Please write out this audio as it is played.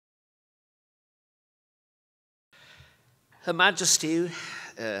Her Majesty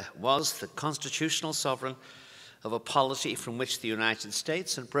was the constitutional sovereign of a polity from which the United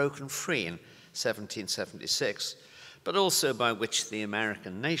States had broken free in 1776, but also by which the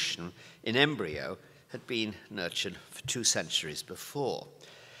American nation in embryo had been nurtured for 2 centuries before.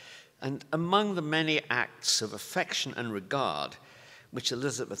 And among the many acts of affection and regard which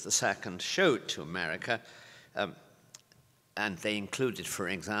Elizabeth II showed to America, and they included, for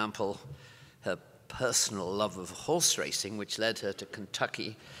example, her personal love of horse racing, which led her to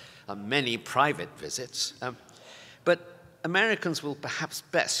Kentucky on many private visits. But Americans will perhaps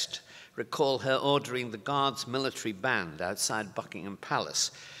best recall her ordering the Guards military band outside Buckingham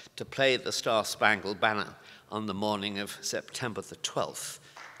Palace to play the Star-Spangled Banner on the morning of September the 12th,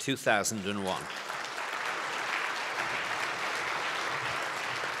 2001.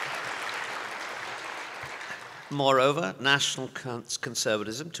 Moreover, national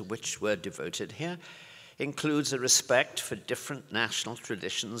conservatism, to which we're devoted here, includes a respect for different national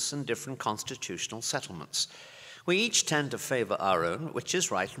traditions and different constitutional settlements. We each tend to favor our own, which is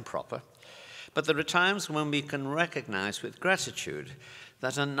right and proper, but there are times when we can recognize with gratitude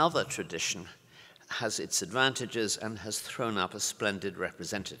that another tradition has its advantages and has thrown up a splendid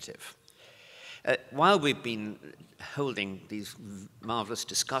representative. While we've been holding these marvelous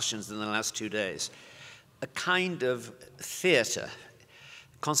discussions in the last 2 days, a kind of theater,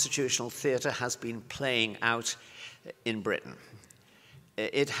 constitutional theater, has been playing out in Britain.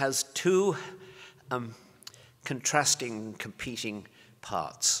 It has 2 contrasting, competing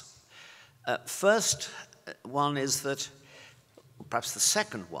parts. First one is that, perhaps the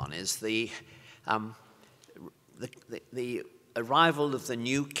second one, is the arrival of the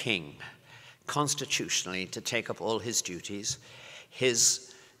new king constitutionally to take up all his duties,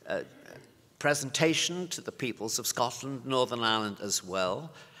 his presentation to the peoples of Scotland, Northern Ireland as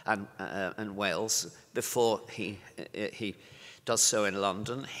well, and Wales, before he does so in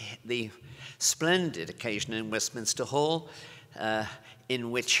London, the splendid occasion in Westminster Hall, in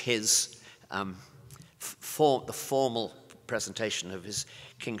which his the formal presentation of his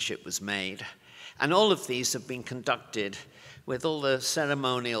kingship was made. And all of these have been conducted with all the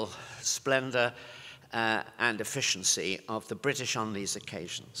ceremonial splendor and efficiency of the British on these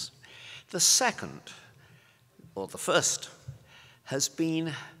occasions. The second, or the first, has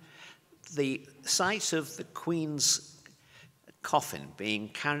been the sight of the Queen's coffin being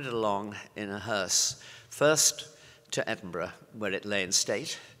carried along in a hearse, first to Edinburgh, where it lay in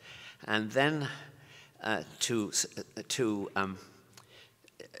state, and then to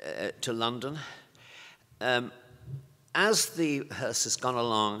London. As the hearse has gone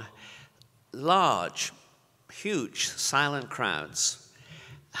along, large, huge, silent crowds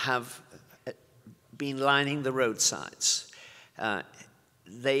have been lining the roadsides.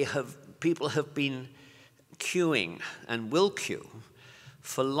 People have been queuing and will queue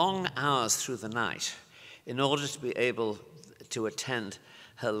for long hours through the night in order to be able to attend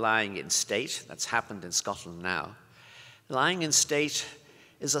her lying in state. That's happened in Scotland now. Lying in state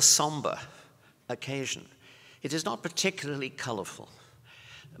is a somber occasion. It is not particularly colorful,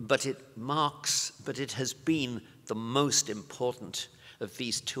 but it has been the most important of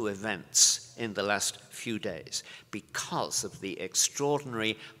these 2 events in the last few days because of the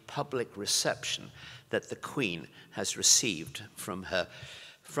extraordinary public reception that the Queen has received from her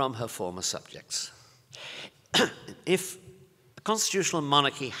former subjects. If a constitutional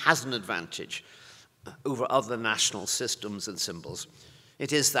monarchy has an advantage over other national systems and symbols,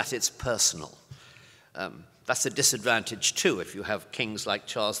 it is that it's personal. That's a disadvantage too if you have kings like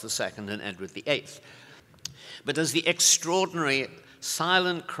Charles II and Edward VIII. But as the extraordinary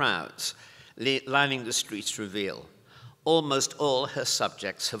silent crowds lining the streets reveal, almost all her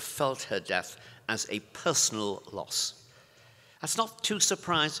subjects have felt her death as a personal loss. That's not too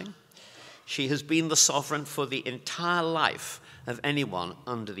surprising. She has been the sovereign for the entire life of anyone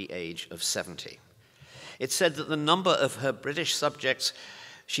under the age of 70. It's said that the number of her British subjects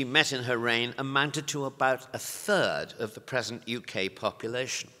she met in her reign amounted to about 1/3 of the present UK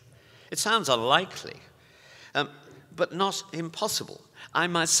population. It sounds unlikely, but not impossible. I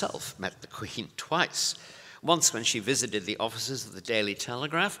myself met the Queen twice. Once when she visited the offices of the Daily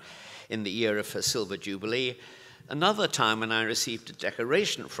Telegraph in the year of her Silver Jubilee. Another time when I received a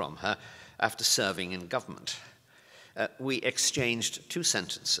decoration from her after serving in government. We exchanged 2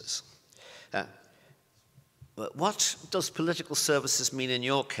 sentences. What does political services mean in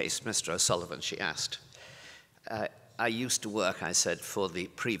your case, Mr. O'Sullivan, she asked. I used to work, I said, for the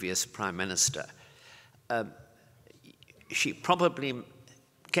previous Prime Minister. She probably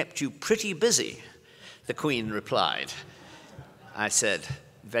kept you pretty busy, the Queen replied. I said,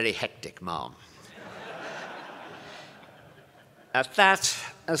 very hectic, ma'am. At that,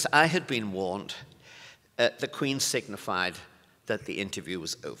 as I had been warned, the Queen signified that the interview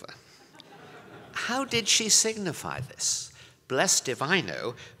was over. How did she signify this? Blessed if I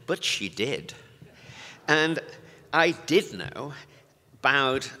know, but she did. And I did know,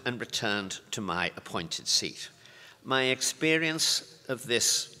 bowed and returned to my appointed seat. My experience of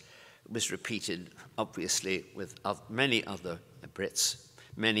this was repeated, obviously, with many other Brits,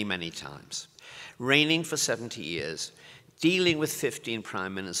 many, many times. Reigning for 70 years, dealing with 15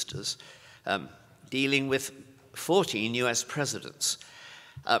 prime ministers, dealing with 14 US presidents,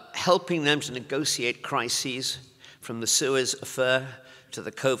 helping them to negotiate crises from the Suez affair to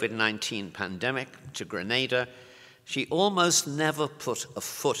the COVID-19 pandemic to Grenada. She almost never put a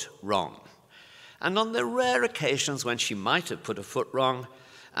foot wrong. And on the rare occasions when she might have put a foot wrong,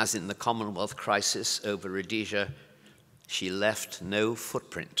 as in the Commonwealth crisis over Rhodesia, she left no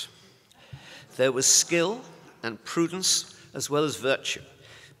footprint. There was skill and prudence as well as virtue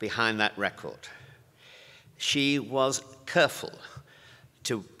behind that record. She was careful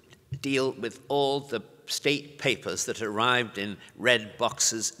to deal with all the state papers that arrived in red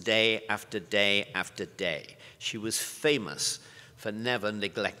boxes day after day after day. She was famous for never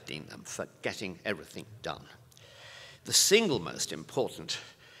neglecting them, for getting everything done. The single most important,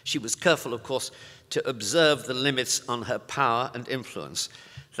 she was careful, of course, to observe the limits on her power and influence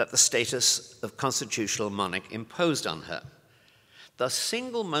that the status of constitutional monarch imposed on her. The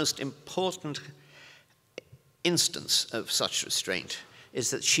single most important instance of such restraint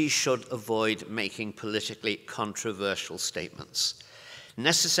is that she should avoid making politically controversial statements,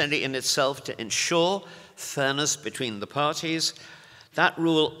 necessary in itself to ensure fairness between the parties. That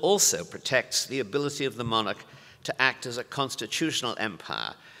rule also protects the ability of the monarch to act as a constitutional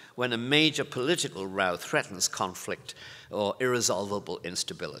empire when a major political row threatens conflict or irresolvable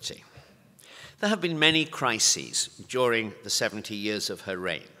instability. There have been many crises during the 70 years of her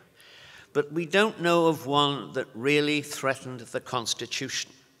reign, but we don't know of one that really threatened the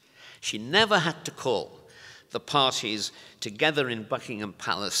Constitution. She never had to call the parties together in Buckingham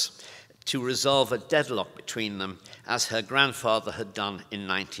Palace to resolve a deadlock between them, as her grandfather had done in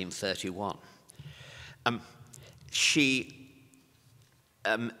 1931. And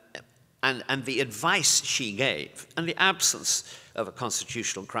the advice she gave, and the absence of a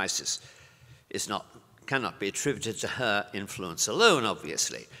constitutional crisis, cannot be attributed to her influence alone,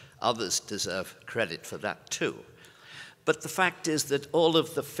 obviously. Others deserve credit for that too. But the fact is that all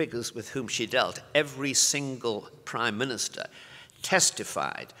of the figures with whom she dealt, every single prime minister,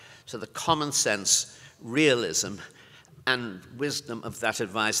 testified to the common sense, realism, and wisdom of that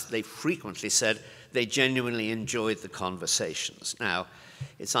advice. They frequently said they genuinely enjoyed the conversations. Now,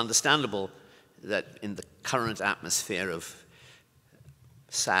 it's understandable that in the current atmosphere of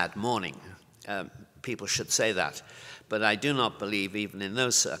sad mourning, people should say that. But I do not believe, even in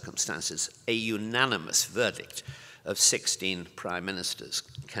those circumstances, a unanimous verdict of 16 prime ministers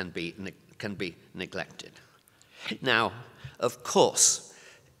can be neglected. Now, of course,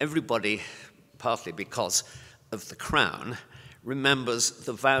 everybody, partly because of the crown, remembers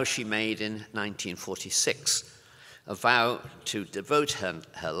the vow she made in 1946, a vow to devote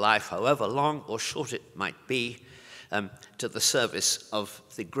her life, however long or short it might be, to the service of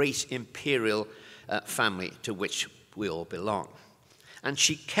the great imperial family to which we all belong. And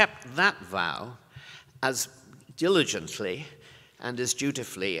she kept that vow as diligently and as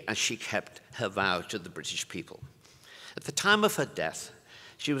dutifully as she kept her vow to the British people. At the time of her death,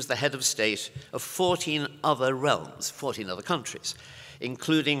 she was the head of state of 14 other realms, 14 other countries,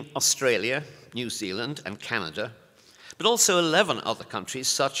 including Australia, New Zealand, and Canada, but also 11 other countries,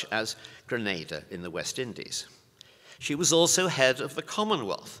 such as Grenada in the West Indies. She was also head of the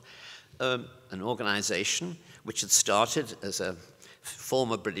Commonwealth, an organization which had started as a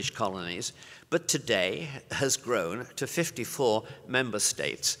former British colonies, but today has grown to 54 member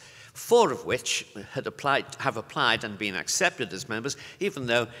states, 4 of which have applied and been accepted as members, even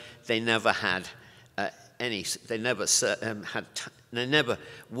though they never had they never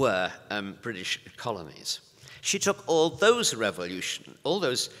were British colonies. She took all those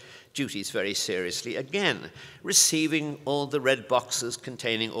duties very seriously, again, receiving all the red boxes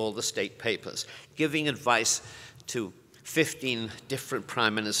containing all the state papers, giving advice to 15 different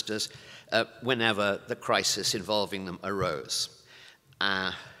prime ministers whenever the crisis involving them arose.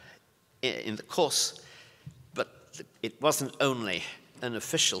 In the course, but it wasn't only an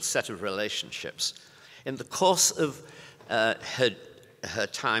official set of relationships. In the course of her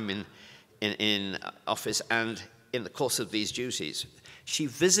time in office and in the course of these duties, she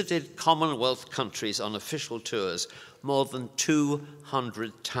visited Commonwealth countries on official tours more than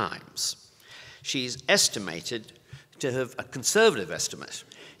 200 times. She's estimated to have a conservative estimate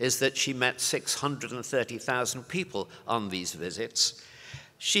is that she met 630,000 people on these visits.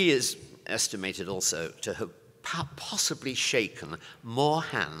 She is estimated also to have possibly shaken more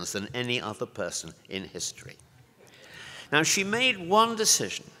hands than any other person in history. Now, she made one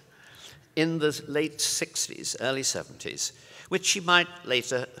decision in the late 60s, early 70s, which she might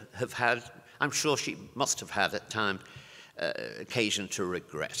later have had, I'm sure she must have had at time, occasion to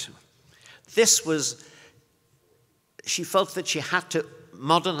regret. This was, she felt that she had to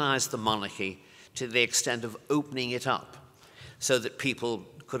modernize the monarchy to the extent of opening it up so that people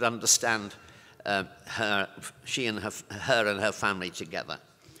could understand she and her family together.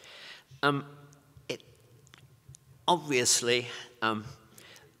 Obviously,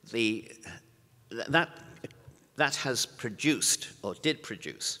 that has produced, or did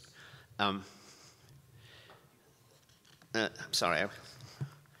produce,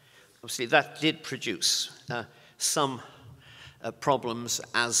 obviously that did produce some problems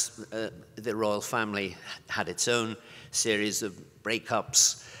as the royal family had its own series of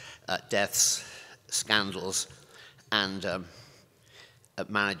breakups, deaths, scandals, and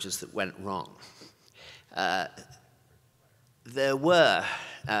marriages that went wrong.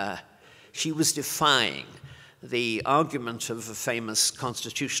 She was defying the argument of a famous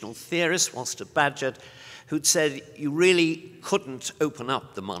constitutional theorist, Walter Bagehot, who'd said you really couldn't open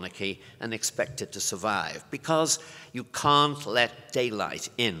up the monarchy and expect it to survive because you can't let daylight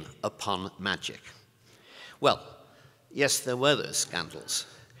in upon magic. Well, yes, there were those scandals,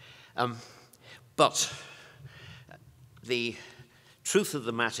 but the truth of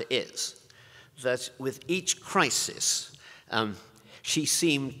the matter is that with each crisis, she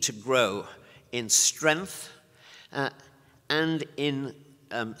seemed to grow in strength and in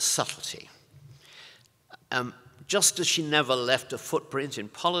subtlety. Just as she never left a footprint in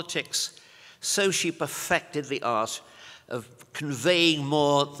politics, so she perfected the art of conveying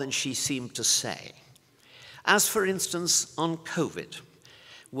more than she seemed to say. As, for instance, on COVID,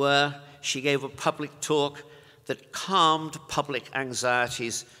 where she gave a public talk that calmed public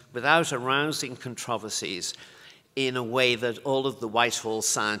anxieties without arousing controversies in a way that all of the Whitehall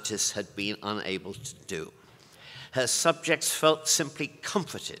scientists had been unable to do. Her subjects felt simply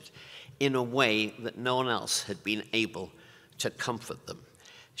comforted in a way that no one else had been able to comfort them.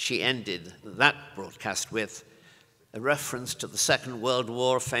 She ended that broadcast with a reference to the Second World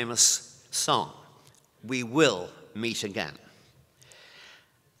War famous song, "We Will Meet Again."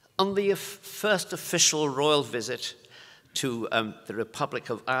 On the first official royal visit to the Republic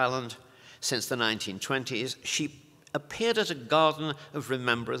of Ireland since the 1920s, she appeared at a garden of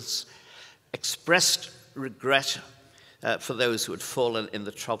remembrance, expressed regret for those who had fallen in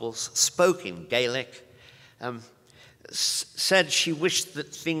the Troubles, spoke in Gaelic, said she wished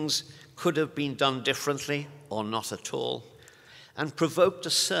that things could have been done differently or not at all, and provoked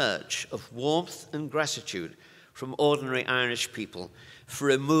a surge of warmth and gratitude from ordinary Irish people for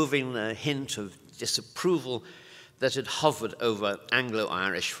removing the hint of disapproval that had hovered over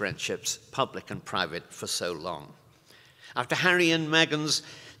Anglo-Irish friendships, public and private, for so long. After Harry and Meghan's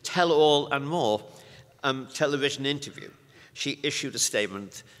tell-all and more television interview, she issued a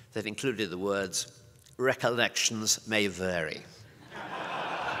statement that included the words, "Recollections may vary."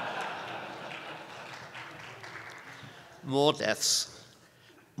 More deaths,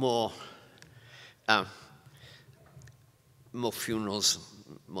 more funerals,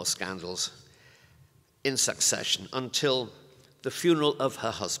 more scandals in succession until the funeral of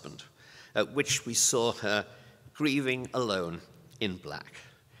her husband, at which we saw her grieving alone in black.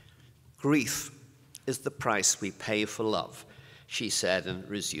 "Grief is the price we pay for love," she said, and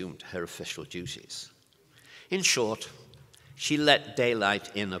resumed her official duties. In short, she let daylight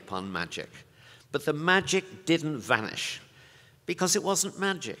in upon magic, but the magic didn't vanish because it wasn't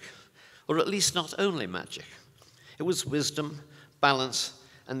magic, or at least not only magic. It was wisdom, balance,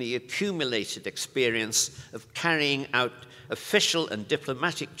 and the accumulated experience of carrying out official and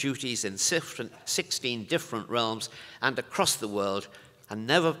diplomatic duties in 16 different realms and across the world, and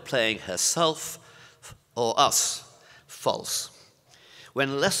never playing herself or us false.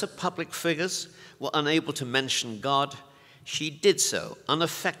 When lesser public figures were unable to mention God, she did so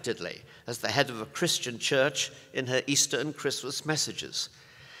unaffectedly as the head of a Christian church in her Easter and Christmas messages,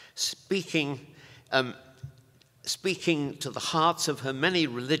 speaking to the hearts of her many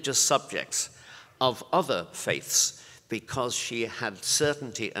religious subjects of other faiths because she had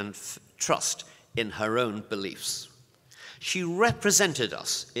certainty and trust in her own beliefs. She represented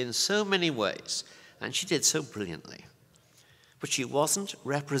us in so many ways, and she did so brilliantly. But she wasn't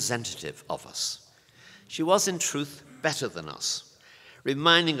representative of us. She was, in truth, better than us,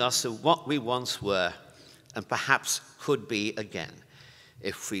 reminding us of what we once were and perhaps could be again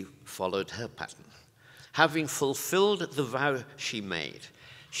if we followed her pattern. Having fulfilled the vow she made,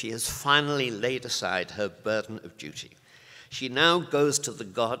 she has finally laid aside her burden of duty. She now goes to the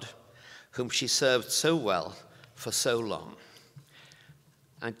God whom she served so well for so long.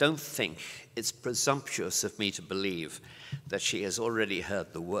 I don't think it's presumptuous of me to believe that she has already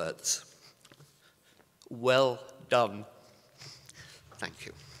heard the words, "Well done,